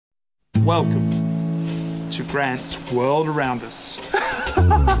Welcome to Grant's World Around Us.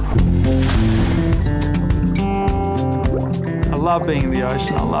 I love being in the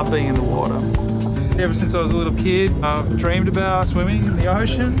ocean, I love being in the water. Ever since I was a little kid, I've dreamed about swimming in the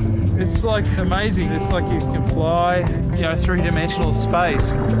ocean. It's like amazing, it's like you can fly, you know, three-dimensional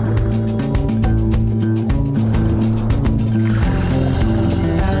space.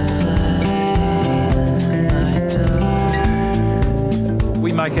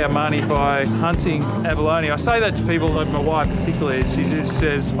 We make our money by hunting abalone. I say that to people, like my wife particularly. She just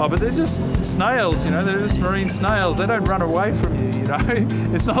says, oh, but they're just snails, you know, they're just marine snails. They don't run away from you, you know?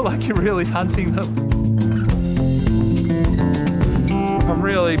 It's not like you're really hunting them. I'm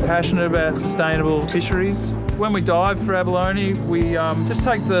really passionate about sustainable fisheries. When we dive for abalone, we just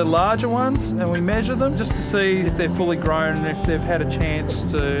take the larger ones and we measure them just to see if they're fully grown and if they've had a chance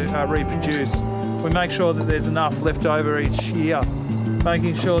to reproduce. We make sure that there's enough left over each year,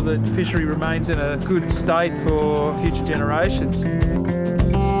 making sure that the fishery remains in a good state for future generations.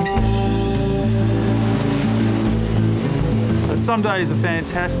 But some days are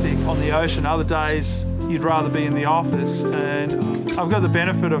fantastic on the ocean, other days you'd rather be in the office, and I've got the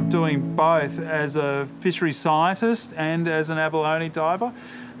benefit of doing both as a fishery scientist and as an abalone diver,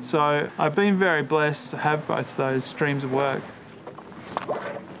 so I've been very blessed to have both those streams of work.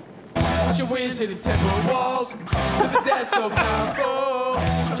 Watch your winds hitting temple walls, with the death so powerful.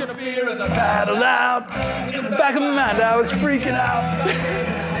 As I paddled out, in the back of my mind I was freaking out.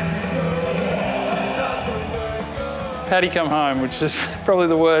 Paddy Come Home, which is probably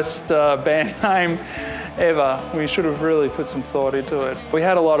the worst band name ever. We should have really put some thought into it. We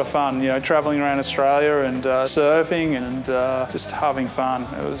had a lot of fun, you know, travelling around Australia and surfing and just having fun.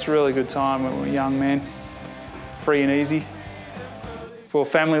 It was a really good time when we were young men, free and easy for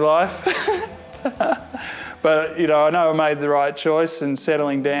family life. But, you know, I know I made the right choice in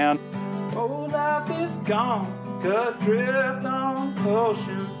settling down. Oh, life is gone, cut drift on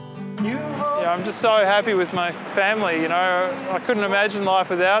ocean. Yeah, I'm just so happy with my family, you know. I couldn't imagine life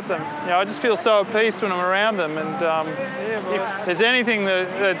without them. You know, I just feel so at peace when I'm around them. And if there's anything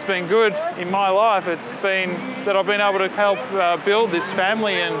that's been good in my life, it's been that I've been able to help build this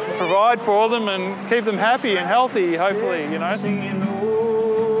family and provide for them and keep them happy and healthy, hopefully, you know. Singing, oh,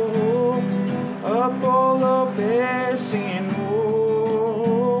 up all the bears singing,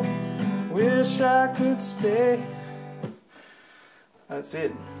 oh, wish I could stay. That's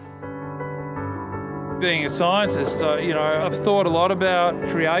it. Being a scientist, you know, I've thought a lot about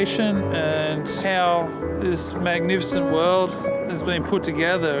creation and how this magnificent world has been put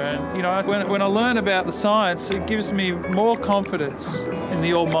together. And, you know, when I learn about the science, it gives me more confidence in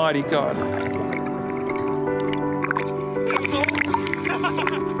the Almighty God.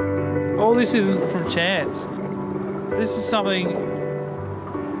 All this isn't from chance. This is something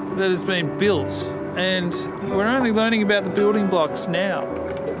that has been built, and we're only learning about the building blocks now.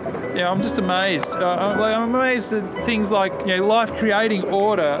 Yeah, I'm just amazed. I'm amazed at things like, you know, life creating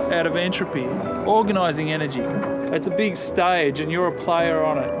order out of entropy, organising energy. It's a big stage and you're a player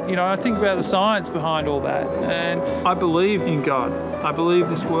on it. You know, I think about the science behind all that, and I believe in God. I believe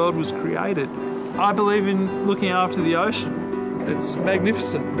this world was created. I believe in looking after the ocean. It's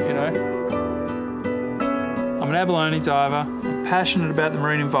magnificent, you know. I'm an abalone diver. I'm passionate about the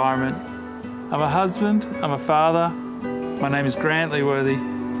marine environment. I'm a husband. I'm a father. My name is Grant Leeworthy.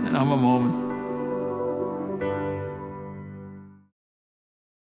 And I'm a Mormon.